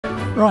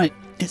Right,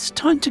 it's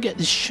time to get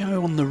this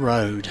show on the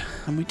road,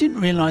 and we didn't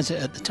realise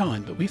it at the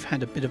time, but we've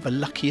had a bit of a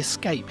lucky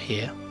escape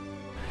here.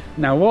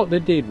 Now what they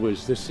did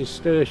was the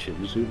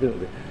Cistercians who built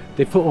it,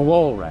 they put a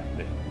wall round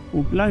it.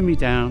 Well, blow me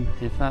down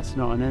if that's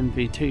not an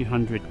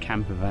MV200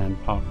 camper van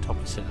parked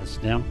opposite us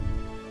now.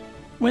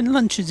 When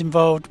lunch is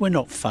involved, we're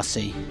not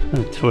fussy.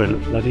 The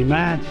toilet bloody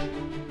mad.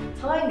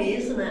 Tiny,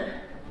 isn't it?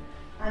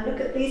 And look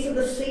at, these are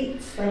the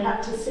seats they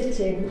had to sit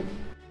in.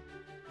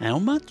 How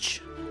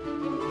much?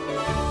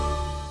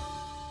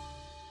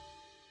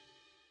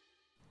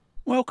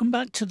 Welcome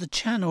back to the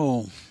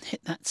channel.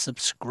 Hit that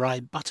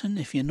subscribe button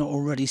if you're not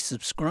already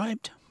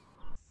subscribed.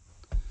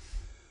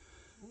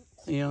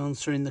 Are you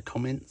answering the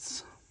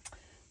comments?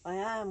 I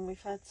am.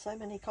 We've had so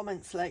many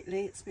comments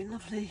lately. It's been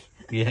lovely.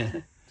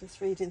 Yeah.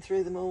 Just reading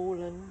through them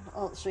all and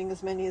answering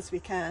as many as we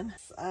can.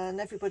 And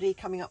everybody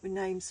coming up with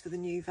names for the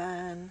new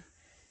van.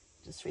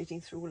 Just reading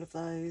through all of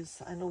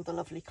those and all the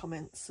lovely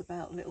comments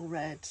about Little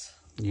Red.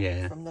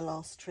 Yeah. From the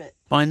last trip.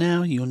 By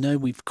now you'll know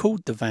we've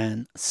called the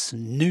van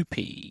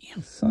Snoopy.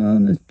 The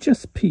sun has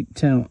just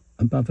peeped out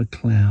above a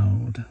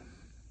cloud.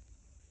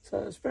 So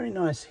it's very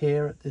nice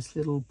here at this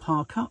little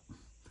park up.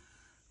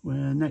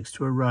 We're next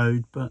to a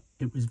road, but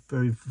it was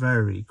very,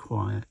 very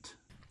quiet.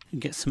 You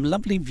get some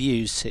lovely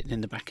views sitting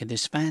in the back of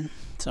this van,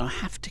 so I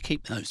have to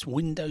keep those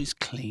windows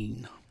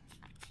clean.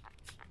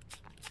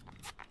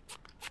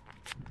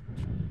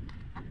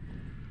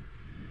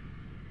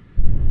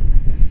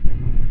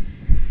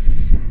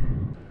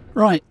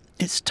 Right,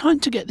 it's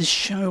time to get this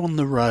show on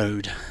the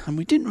road, and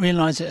we didn't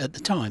realise it at the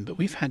time, but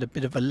we've had a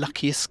bit of a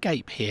lucky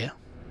escape here.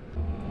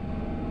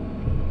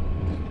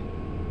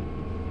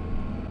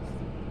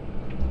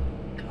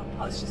 Car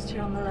park's just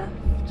here on the left.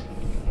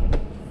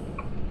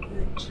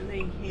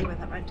 Literally here where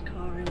that red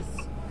car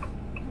is.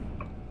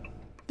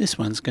 This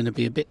one's going to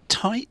be a bit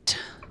tight.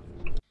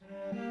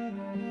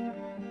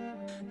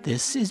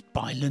 This is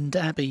Byland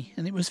Abbey,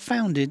 and it was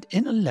founded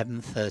in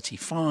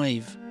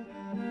 1135.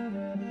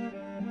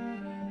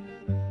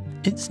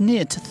 It's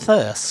near to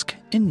Thirsk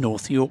in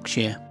North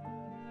Yorkshire,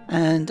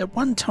 and at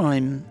one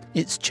time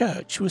its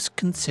church was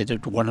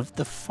considered one of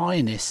the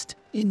finest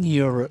in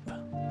Europe.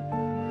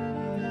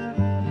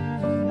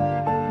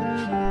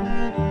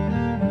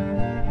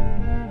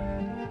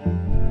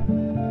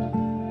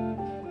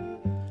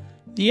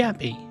 The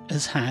abbey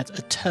has had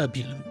a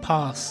turbulent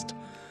past.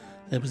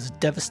 There was a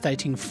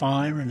devastating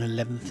fire in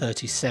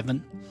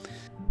 1137.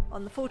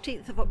 On the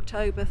 14th of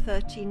October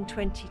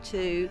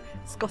 1322,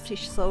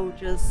 Scottish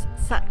soldiers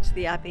sacked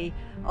the abbey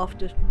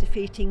after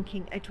defeating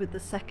King Edward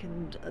II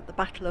at the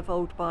Battle of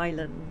Old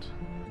Byland.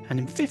 And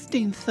in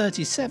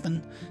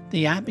 1537,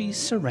 the abbey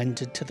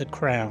surrendered to the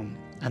crown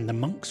and the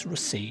monks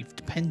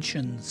received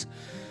pensions.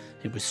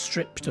 It was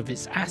stripped of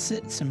its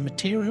assets and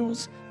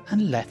materials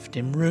and left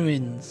in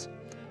ruins.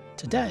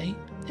 Today,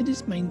 it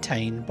is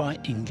maintained by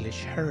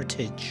English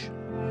Heritage.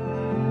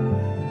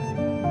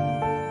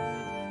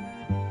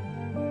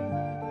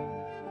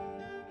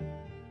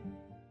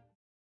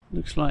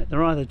 Looks like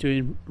they're either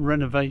doing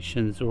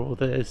renovations or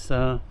there's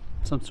some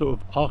sort of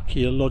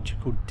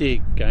archaeological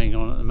dig going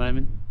on at the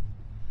moment.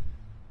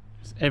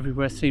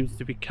 Everywhere seems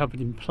to be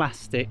covered in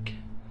plastic.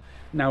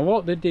 Now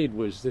what they did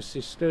was the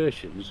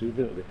Cistercians who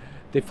built it,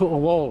 they put a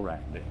wall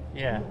round it.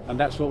 Yeah. And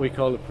that's what we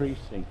call a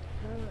precinct.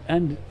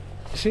 And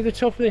see the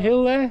top of the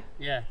hill there?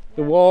 Yeah.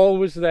 The wall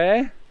was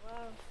there.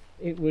 Wow.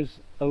 It was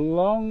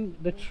along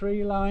the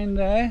tree line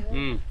there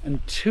and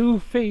 2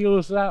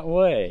 fields that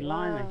way.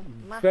 Wow.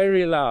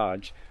 Very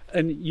large.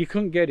 And you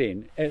couldn't get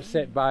in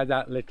except by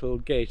that little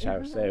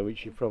gatehouse there,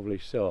 which you probably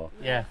saw.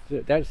 Yeah.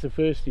 That's the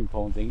first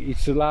important thing.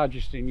 It's the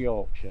largest in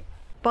Yorkshire.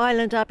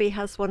 Byland Abbey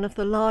has one of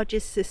the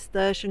largest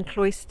Cistercian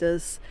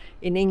cloisters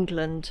in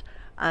England,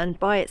 and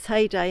by its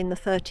heyday in the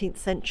 13th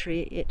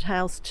century it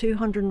housed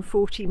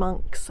 240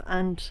 monks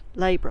and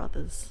lay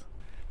brothers.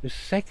 The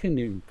second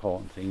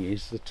important thing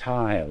is the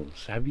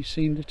tiles. Have you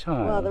seen the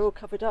tiles? Well, they're all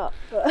covered up.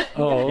 But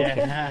oh,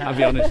 I'll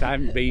be honest, I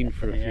haven't been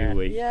for a few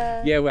weeks.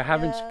 Yeah, we're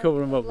having to cover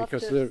them up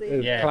because of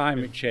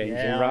climate change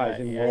and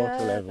rising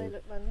water levels. They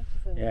look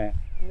magnificent.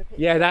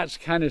 Yeah, that's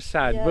kind of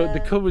sad, but the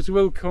covers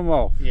will come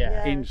off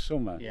in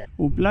summer. Yeah.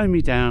 Well, blow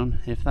me down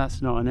if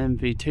that's not an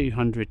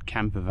MV200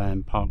 camper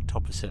van parked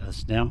opposite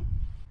us now.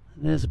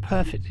 There's a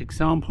perfect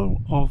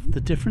example of the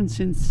difference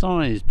in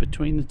size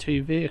between the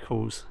two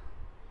vehicles.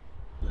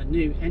 I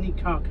knew any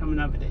car coming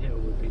over the hill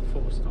would be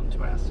forced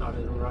onto our side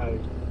of the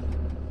road.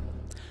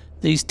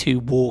 These two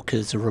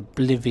walkers are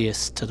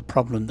oblivious to the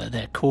problem that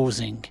they're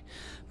causing.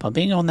 By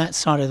being on that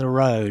side of the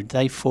road,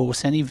 they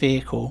force any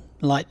vehicle,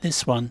 like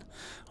this one,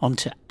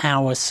 onto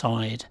our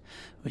side,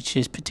 which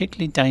is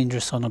particularly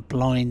dangerous on a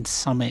blind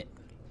summit.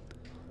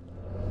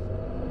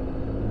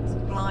 It's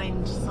a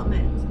blind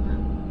summit,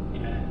 isn't it?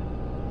 Yeah.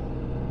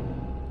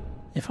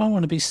 If I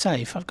want to be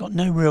safe, I've got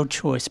no real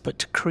choice but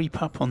to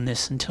creep up on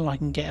this until I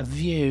can get a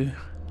view.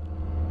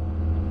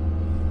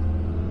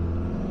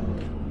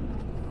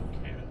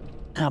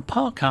 Our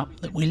park up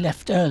that we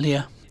left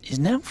earlier is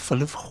now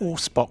full of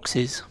horse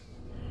boxes.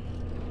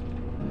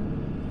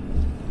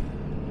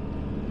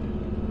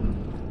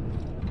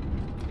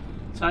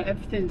 So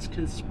everything's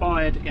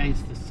conspired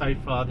against us so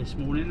far this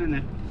morning, isn't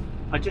it?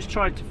 I just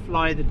tried to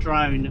fly the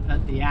drone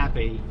at the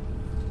Abbey,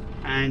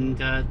 and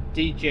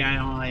DJI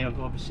have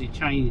obviously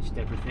changed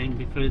everything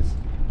because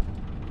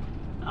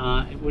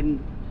I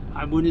wouldn't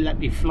let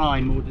me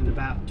fly more than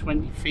about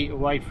 20 feet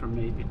away from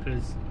me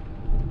because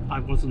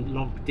I wasn't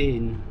logged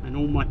in, and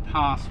all my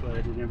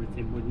password and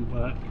everything wouldn't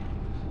work.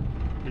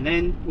 And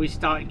then we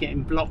started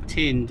getting blocked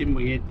in, didn't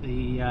we, at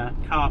the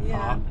car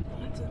park?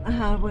 I don't know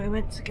how we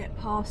went to get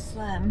past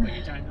them. Well,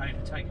 you don't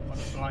overtake them on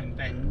a blind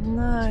bend,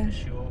 No. that's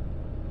for sure.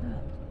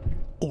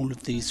 All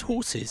of these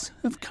horses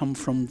have come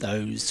from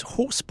those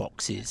horse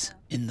boxes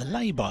in the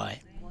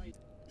lay-by.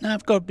 Now,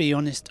 I've got to be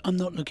honest, I'm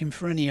not looking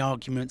for any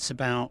arguments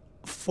about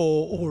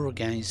for or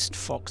against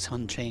fox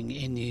hunting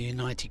in the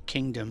United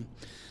Kingdom.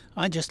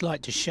 I just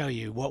like to show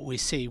you what we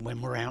see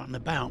when we're out and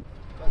about.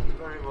 Thank you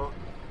very much.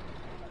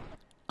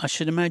 I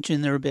should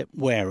imagine they're a bit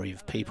wary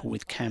of people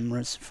with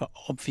cameras for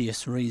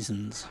obvious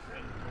reasons.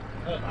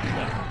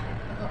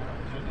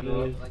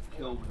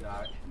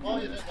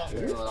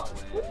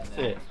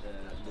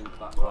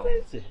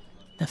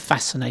 They're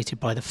fascinated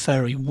by the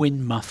furry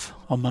wind muff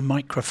on my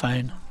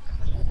microphone.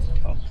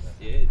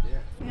 We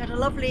had a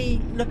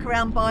lovely look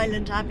around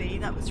Byland Abbey.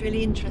 That was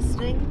really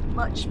interesting.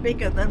 Much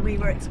bigger than we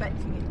were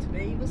expecting it to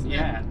be, wasn't it?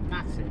 Yeah,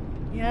 massive.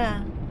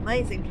 Yeah,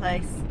 amazing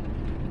place.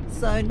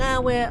 So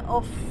now we're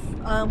off.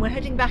 We're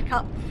heading back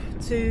up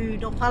to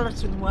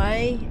Northallerton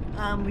Way.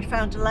 We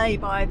found a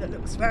lay-by that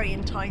looks very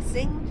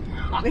enticing.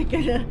 We're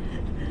gonna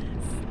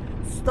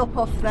stop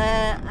off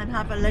there and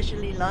have a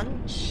leisurely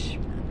lunch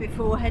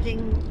before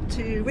heading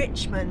to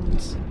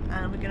Richmond,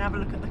 and we're gonna have a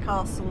look at the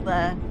castle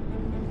there.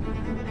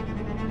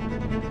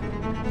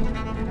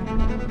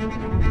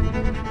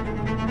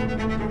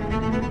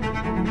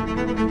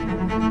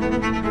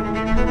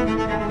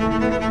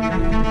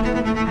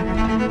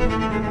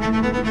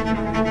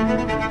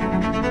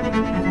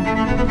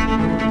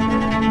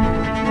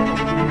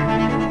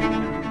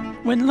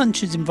 When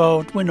lunch is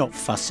involved, we're not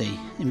fussy.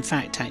 In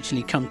fact,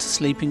 actually come to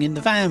sleeping in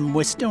the van,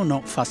 we're still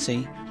not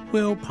fussy.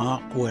 We'll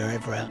park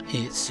wherever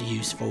it's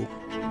useful.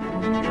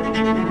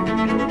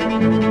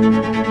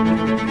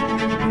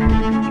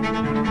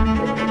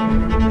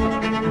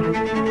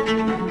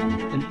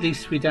 At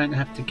least we don't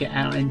have to get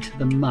out into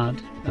the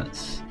mud.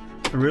 That's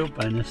a real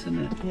bonus, isn't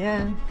it?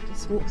 Yeah,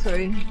 just walk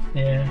through.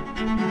 Yeah.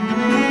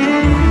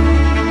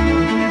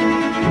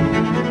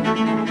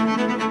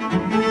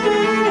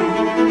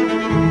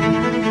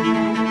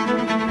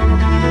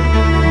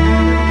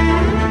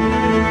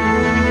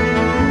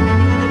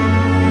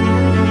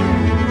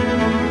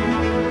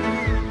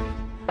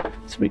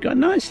 So we got a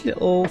nice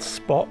little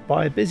spot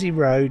by a busy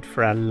road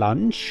for our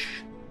lunch.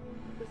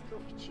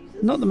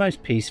 Not the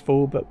most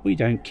peaceful, but we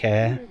don't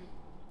care.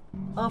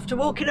 After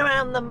walking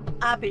around the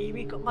Abbey,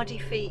 we got muddy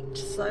feet,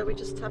 so we're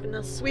just having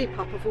a sweep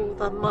up of all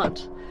the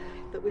mud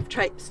that we've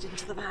traipsed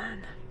into the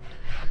van.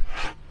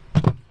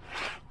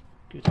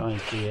 Good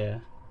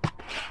idea.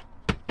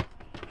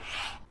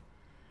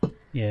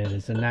 Yeah,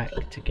 there's a knack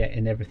to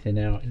getting everything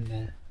out in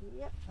there.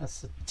 Yep.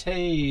 That's the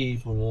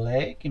table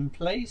leg in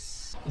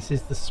place. This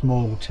is the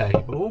small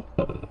table,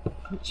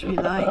 Which we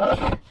like.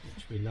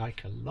 which we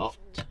like a lot.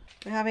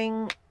 We're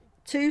having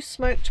 2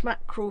 smoked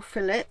mackerel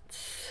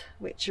fillets,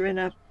 which are in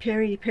a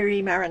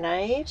piri-piri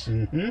marinade.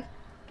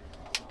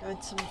 Going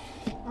to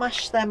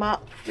mash them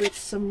up with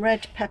some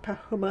red pepper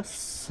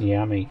hummus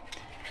Yummy.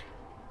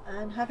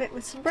 and have it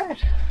with some bread.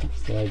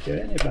 That's the way to do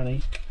it,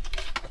 everybody.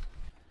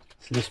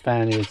 So this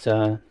van is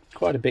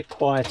quite a bit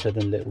quieter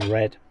than Little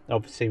Red.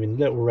 Obviously, in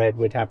Little Red,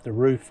 we'd have the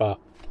roof up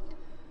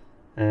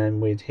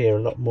and we'd hear a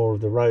lot more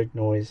of the road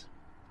noise.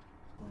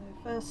 So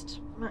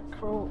first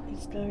mackerel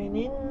is going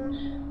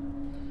in.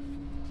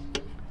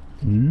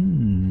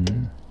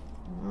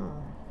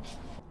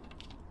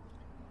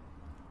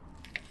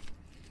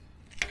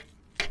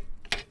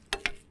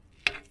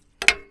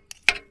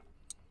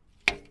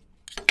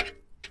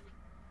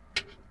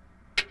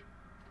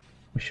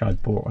 Wish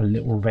I'd bought a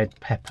little red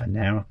pepper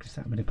now, because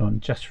that would have gone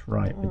just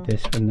right with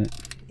this, wouldn't it?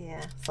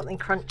 Yeah, something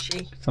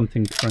crunchy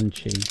Something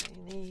crunchy.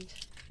 you need.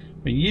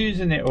 We're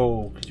using it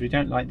all because we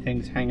don't like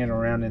things hanging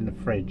around in the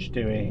fridge,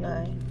 do we?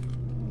 No,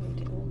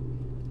 need it all.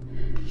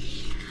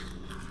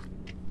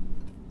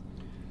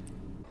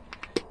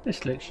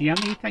 This looks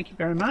yummy, thank you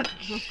very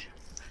much.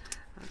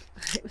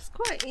 It was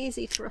quite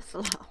easy to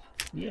rustle up.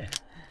 Yeah.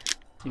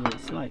 See what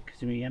it's like,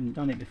 because we haven't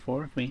done it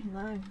before, have we?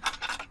 No.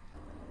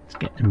 Let's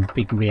get a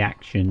big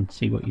reaction,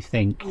 see what you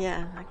think.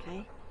 Yeah,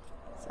 okay.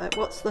 So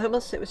what's the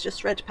hummus? It was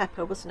just red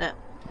pepper, wasn't it?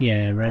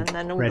 Yeah, red, And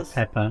then all red the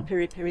pepper.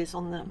 Piri-piris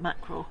on the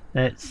mackerel.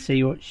 Let's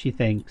see what she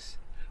thinks.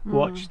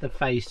 Watch the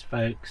face,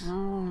 folks. Is it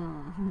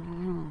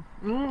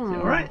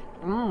alright?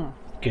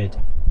 Good.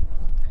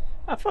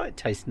 I thought it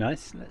tasted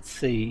nice. Let's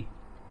see.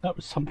 That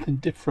was something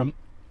different.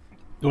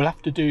 We'll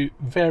have to do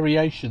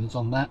variations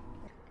on that.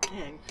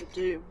 Yeah,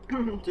 you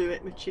could do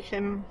it with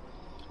chicken,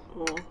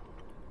 or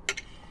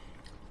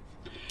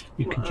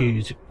You could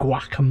use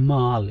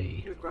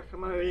guacamole. with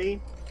guacamole,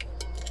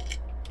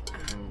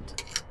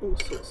 and all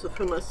sorts of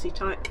hummusy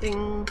type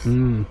things.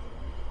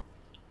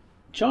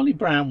 Charlie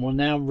Brown will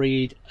now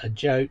read a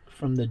joke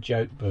from the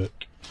joke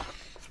book.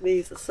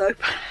 These are so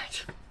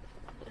bad.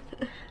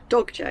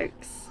 Dog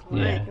jokes.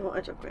 Yeah. Right, what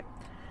a dog joke.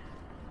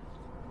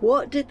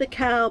 What did the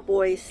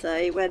cowboy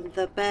say when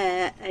the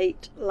bear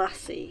ate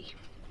Lassie?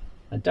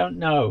 I don't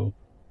know.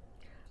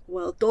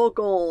 Well,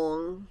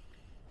 doggone.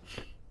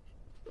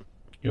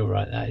 You're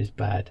right, that is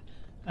bad.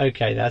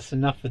 Okay, that's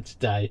enough for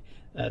today.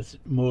 That's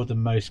more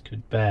than most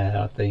could bear,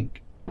 I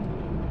think.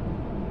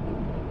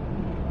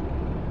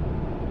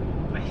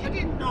 We're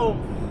heading north.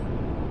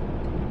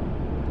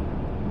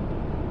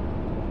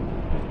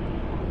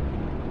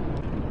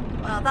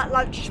 Well, that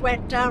lunch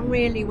went down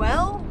really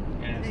well.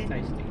 Yeah, it's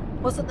tasty.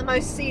 Wasn't the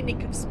most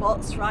scenic of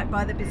spots right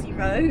by the busy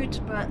road,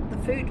 but the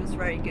food was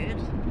very good.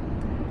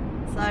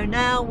 So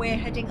now we're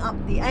heading up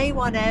the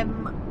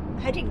A1M,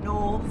 heading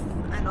north,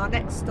 and our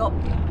next stop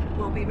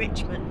will be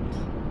Richmond.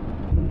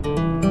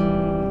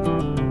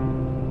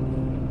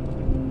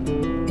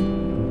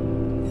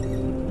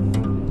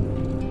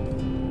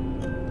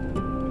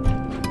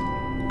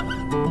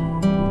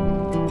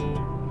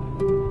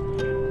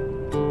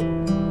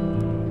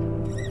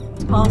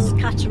 Past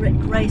Catterick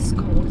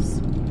Racecourse.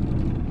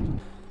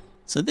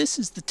 So this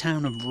is the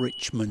town of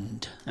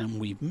Richmond, and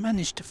we've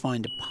managed to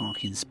find a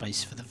parking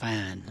space for the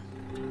van.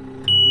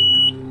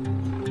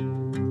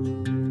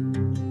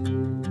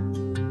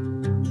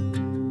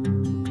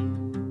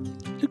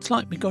 Looks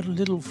like we got a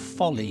little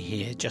folly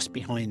here just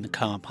behind the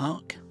car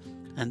park,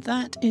 and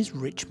that is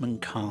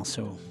Richmond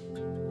Castle.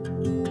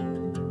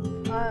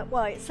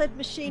 Well, it said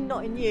machine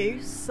not in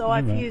use, so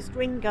I've used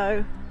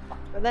Ringo.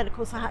 But then of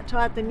course I had to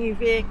add the new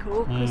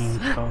vehicle because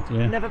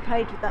I never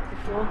paid with that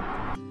before.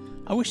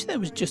 I wish there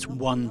was just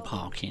one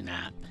parking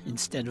app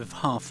instead of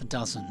half a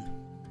dozen.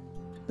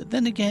 But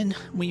then again,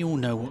 we all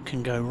know what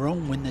can go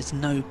wrong when there's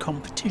no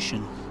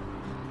competition.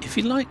 If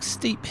you like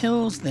steep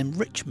hills, then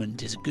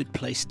Richmond is a good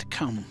place to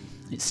come.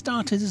 It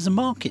started as a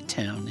market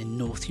town in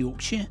North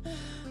Yorkshire,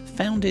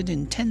 founded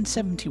in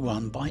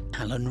 1071 by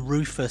Alan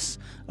Rufus,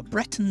 a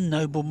Breton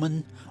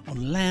nobleman,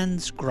 on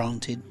lands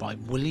granted by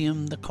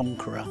William the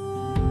Conqueror.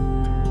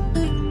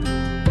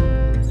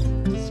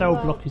 The cell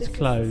block is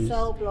closed. This is the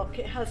cell block.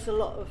 It has a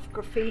lot of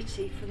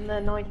graffiti from the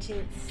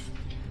 19th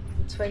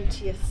and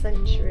 20th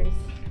centuries,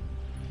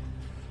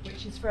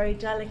 which is very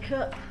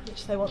delicate,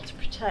 which they want to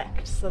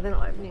protect, so they're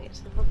not opening it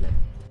to the public.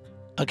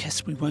 I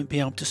guess we won't be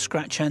able to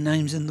scratch our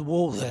names in the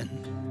wall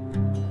then.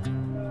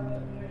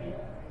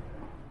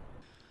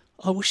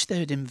 I wish they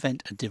would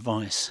invent a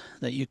device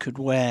that you could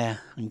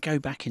wear and go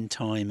back in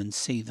time and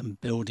see them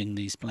building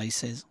these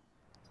places.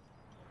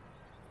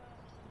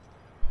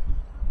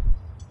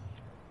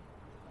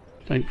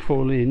 Don't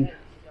fall in.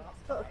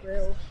 Got a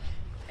grill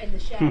in the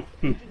shed.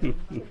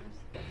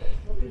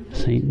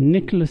 St.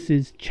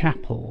 Nicholas's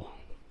Chapel.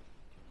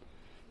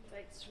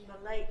 It's from the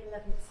late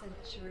 11th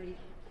century.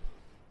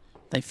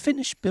 They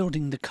finished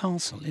building the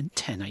castle in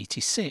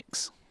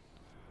 1086.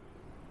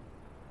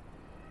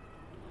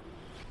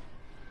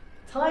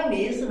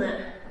 Tiny, isn't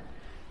it?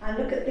 And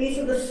look at, these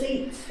are the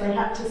seats they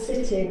had to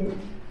sit in,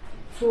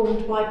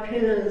 formed by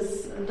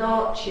pillars and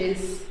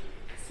arches.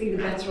 See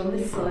the better on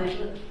this side.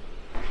 Look.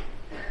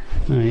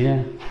 Oh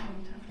yeah.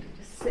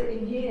 Just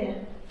sitting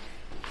here.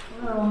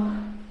 Well,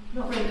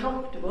 not very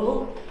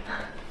comfortable.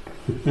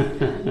 I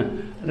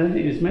don't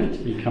think it was meant to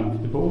be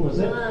comfortable, was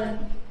it? No.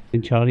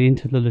 And Charlie,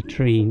 into the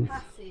latrine.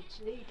 Passage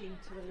leading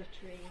to the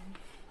latrine.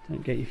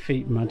 Don't get your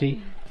feet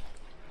muddy.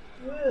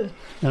 Ugh.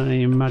 Don't have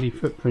any muddy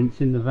footprints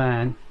in the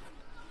van.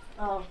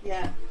 Oh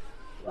yeah.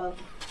 Well,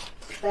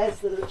 there's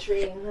the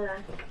latrine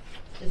there.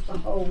 There's the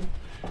hole.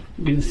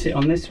 You're going to sit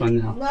on this one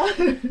now. No.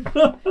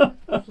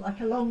 It's like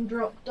a long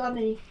drop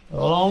dunny.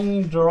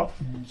 Long drop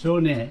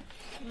dunny.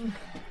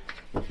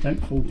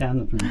 Don't fall down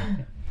the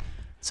room.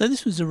 So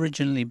this was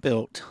originally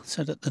built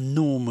so that the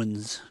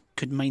Normans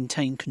could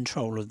maintain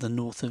control of the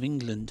north of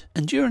England,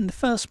 and during the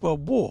First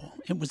World War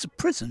it was a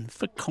prison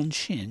for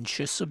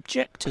conscientious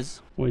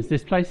objectors. What is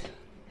this place?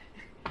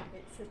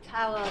 It's a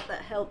tower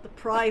that held the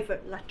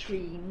private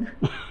latrine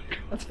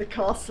of the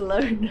castle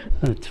owner.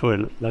 The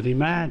toilet bloody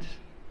mad.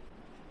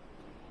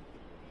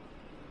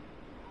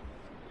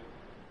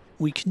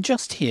 We can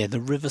just hear the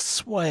River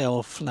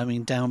Swale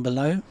flowing down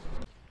below.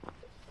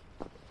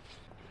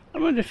 I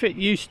wonder if it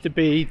used to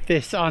be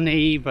this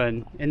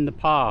uneven in the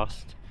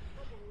past.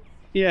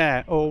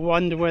 Yeah, or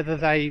wonder whether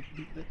they,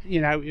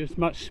 you know, it was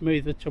much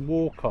smoother to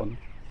walk on.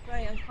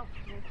 Very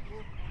uncomfortable to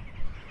walk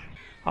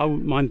on. I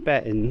wouldn't mind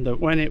betting that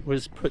when it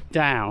was put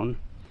down,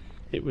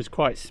 it was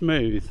quite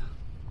smooth.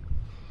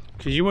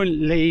 Because you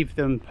wouldn't leave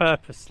them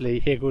purposely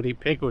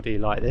higgledy-piggledy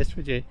like this,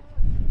 would you?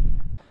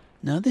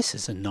 Now this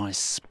is a nice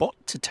spot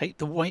to take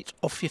the weight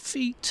off your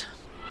feet.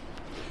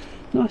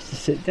 Nice to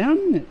sit down,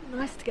 isn't it?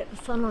 Nice to get the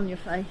sun on your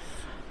face.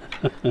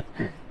 Lovely.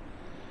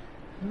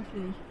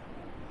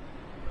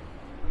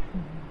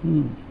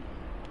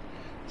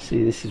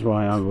 See, this is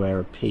why I wear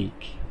a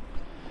peak.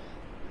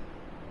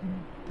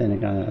 Then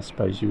again, I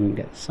suppose you wouldn't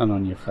get the sun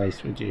on your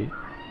face, would you?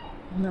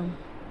 No.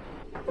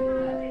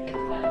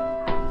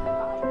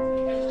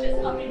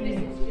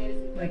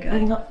 We're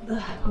going up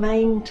the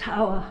main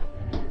tower,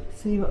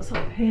 see what's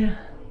up here.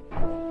 I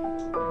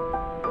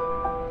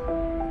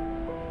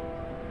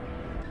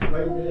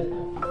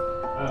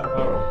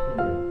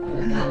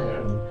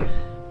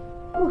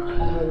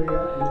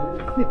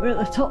think we're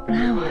at the top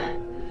now.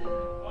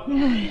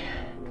 Yay.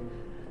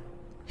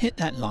 Hit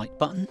that like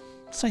button.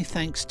 Say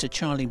thanks to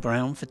Charlie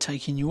Brown for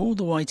taking you all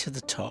the way to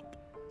the top.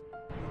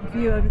 A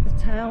view over the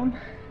town.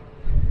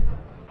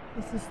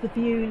 This is the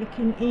view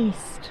looking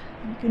east.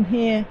 You can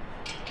hear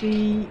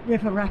the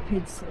river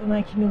rapids that are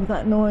making all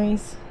that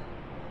noise.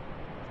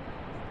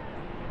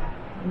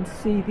 And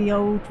see the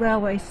old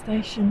railway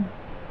station.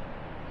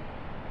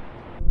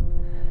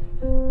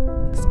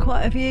 It's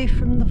quite a view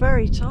from the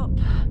very top,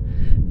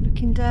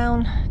 looking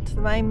down to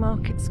the main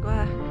market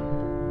square.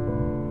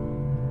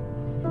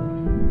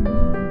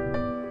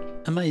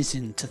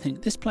 Amazing to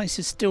think this place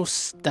is still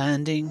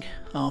standing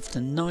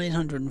after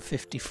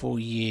 954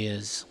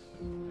 years.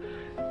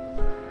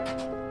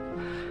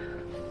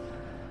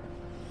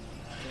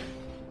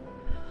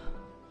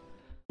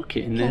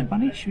 Get in there,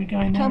 bunny. Should we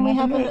go in there? Can we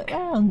have a a look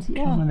round?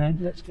 Yeah. Come on then,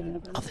 let's go and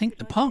have a look. I think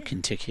the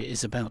parking ticket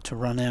is about to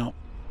run out.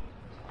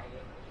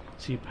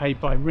 So you paid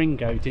by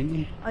Ringo, didn't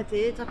you? I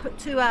did. I put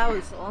 2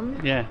 hours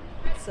on. Yeah.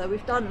 So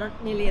we've done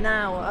nearly an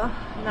hour.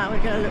 Now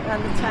we're going to look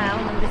around the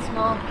town and this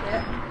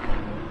market.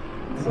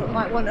 So I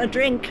might want a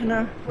drink and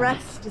a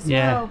rest as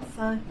well.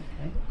 So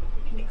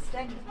we can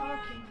extend the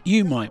parking.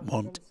 You might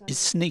want is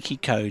sneaky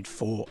code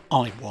for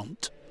I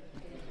want.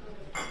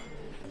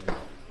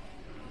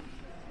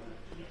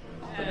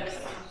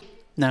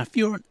 Now if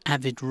you're an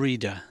avid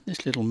reader,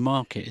 this little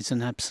market is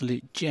an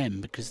absolute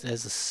gem because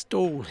there's a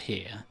stall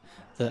here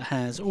that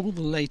has all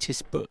the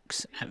latest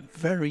books at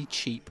very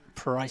cheap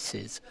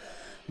prices,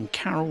 and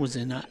Carol was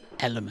in her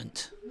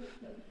element.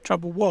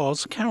 Trouble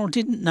was, Carol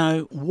didn't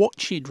know what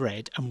she'd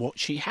read and what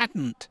she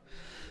hadn't.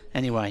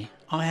 Anyway,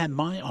 I had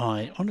my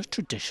eye on a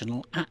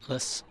traditional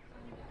atlas.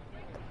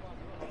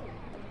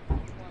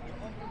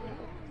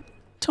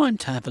 Time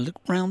to have a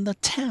look round the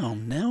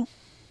town now.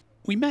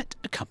 We met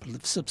a couple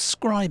of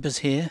subscribers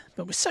here,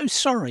 but we're so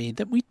sorry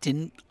that we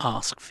didn't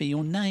ask for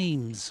your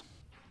names.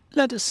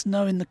 Let us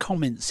know in the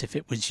comments if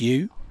it was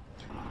you.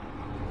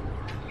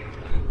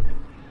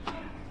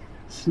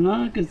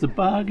 Snug as a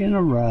bug in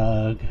a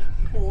rug.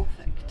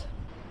 Perfect.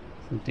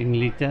 It's a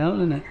dingly dell,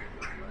 isn't it?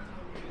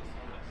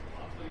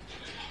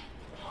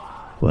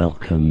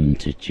 Welcome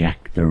to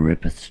Jack the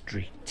Ripper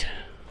Street.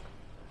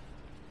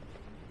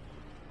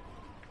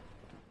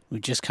 We've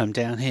just come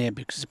down here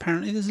because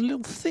apparently there's a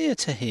little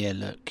theatre here,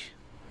 look.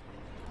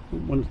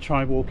 Wouldn't want to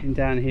try walking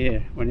down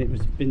here when it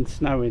was been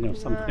snowing or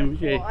something, would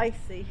you? Or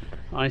icy.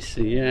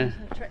 Icy, yeah.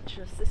 So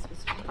treacherous this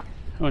was. I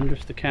wonder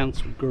if the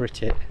council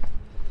grit it.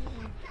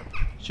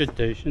 Should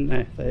do, shouldn't they?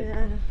 If they...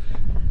 Yeah.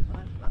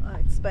 I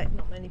expect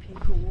not many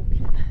people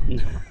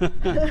walking.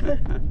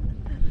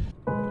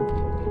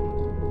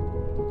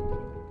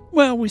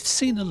 Well, we've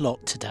seen a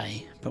lot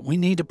today, but we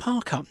need a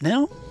park up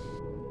now.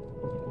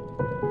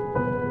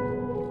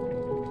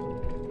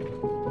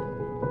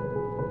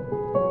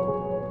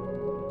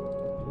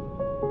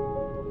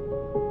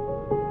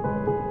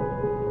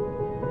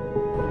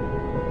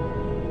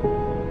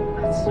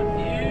 That's the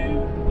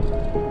view.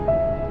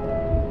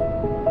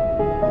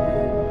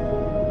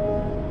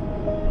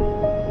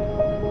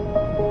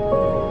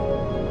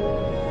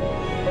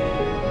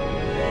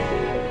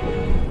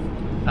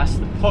 That's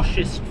the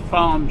poshest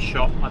farm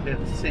shop I've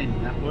ever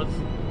seen, that was.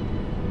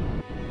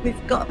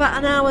 We've got about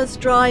an hour's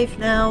drive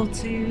now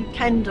to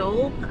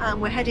Kendal,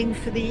 and we're heading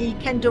for the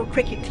Kendal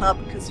Cricket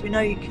Club because we know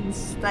you can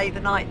stay the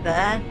night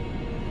there.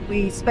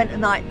 We spent a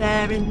night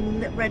there in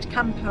Little Red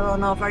Camper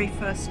on our very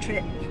first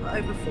trip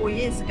over 4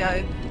 years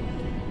ago.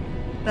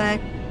 They're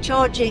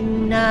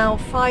charging now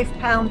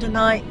 £5 a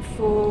night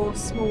for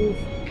small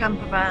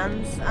camper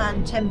vans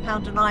and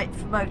 £10 a night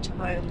for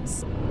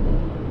motorhomes.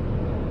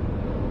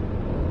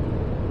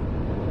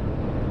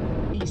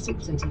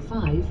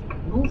 E685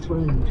 North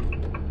Road.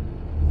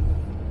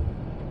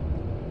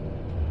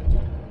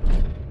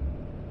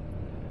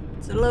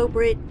 It's a low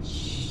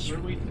bridge, Where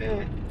are we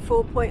there?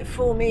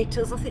 4.4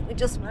 metres. I think we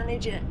just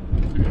manage it.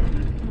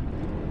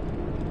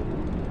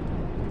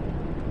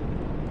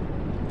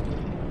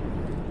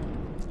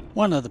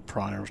 One of the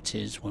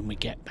priorities when we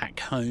get back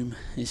home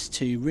is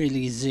to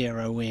really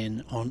zero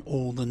in on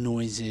all the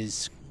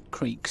noises,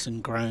 creaks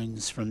and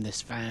groans from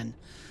this van.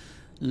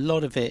 A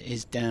lot of it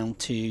is down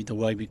to the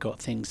way we got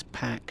things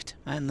packed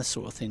and the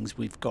sort of things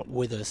we've got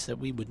with us that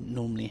we wouldn't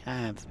normally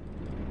have.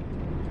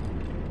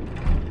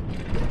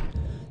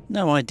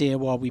 No idea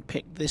why we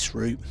picked this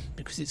route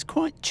because it's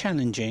quite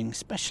challenging,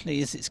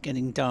 especially as it's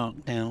getting dark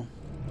now.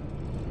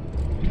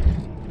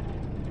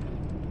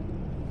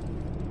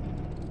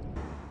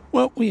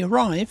 Well, we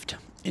arrived,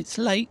 it's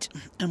late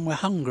and we're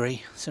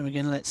hungry, so we're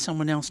going to let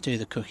someone else do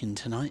the cooking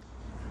tonight.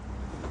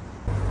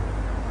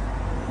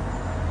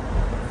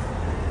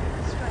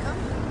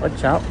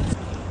 Watch out.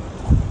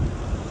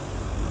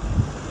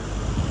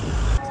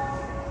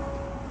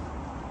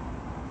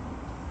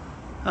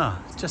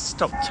 Ah, just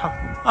stopped.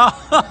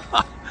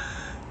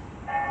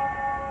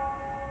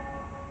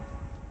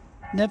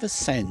 Never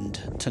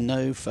send to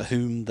know for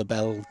whom the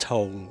bell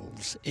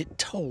tolls. It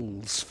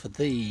tolls for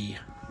thee.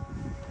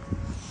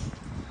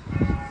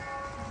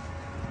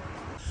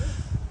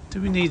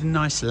 Do we need a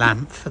nice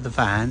lamp for the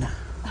van?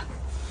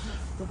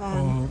 The van.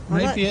 Or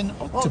maybe an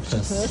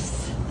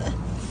octopus.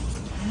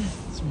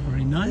 It's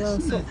very nice, Yeah,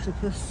 isn't it?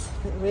 octopus.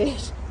 A bit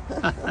weird.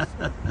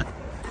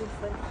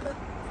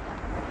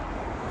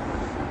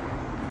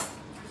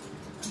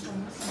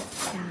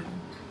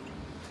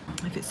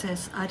 If it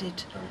says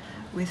added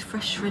with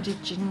fresh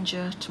shredded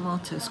ginger,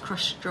 tomatoes,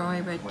 crushed dry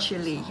red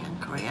chilli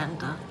and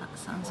coriander, that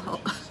sounds hot.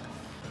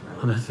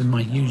 I'm having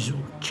my usual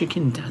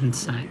chicken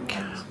dansak.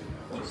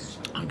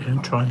 I'm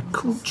going to try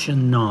kulcha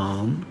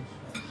naan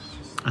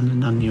and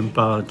an onion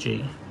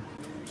bhaji.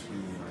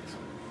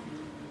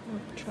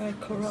 I'll try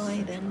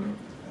korai then.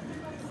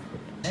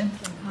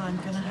 I'm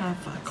going to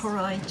have a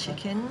korai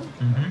chicken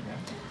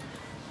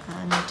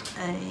and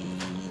a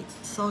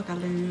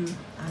sargaloo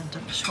and a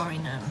peshwari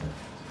naan.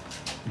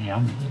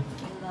 Yummy.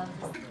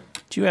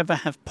 Do you ever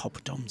have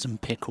poppadoms and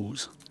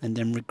pickles and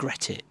then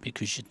regret it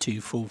because you're too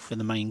full for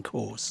the main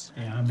course?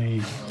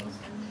 Yummy.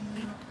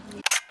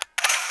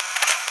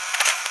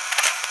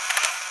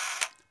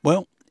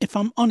 Well, if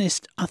I'm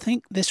honest, I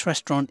think this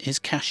restaurant is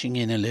cashing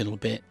in a little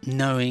bit,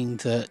 knowing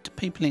that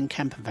people in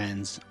camper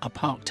vans are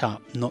parked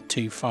up not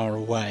too far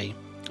away.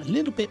 A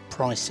little bit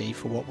pricey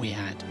for what we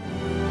had.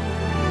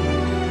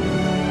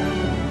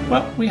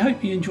 Well, we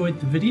hope you enjoyed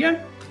the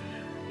video.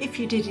 If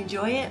you did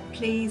enjoy it,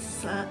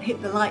 please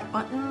hit the like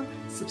button,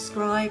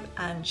 subscribe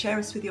and share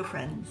us with your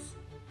friends.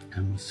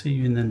 And we'll see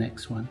you in the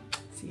next one.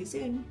 See you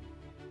soon.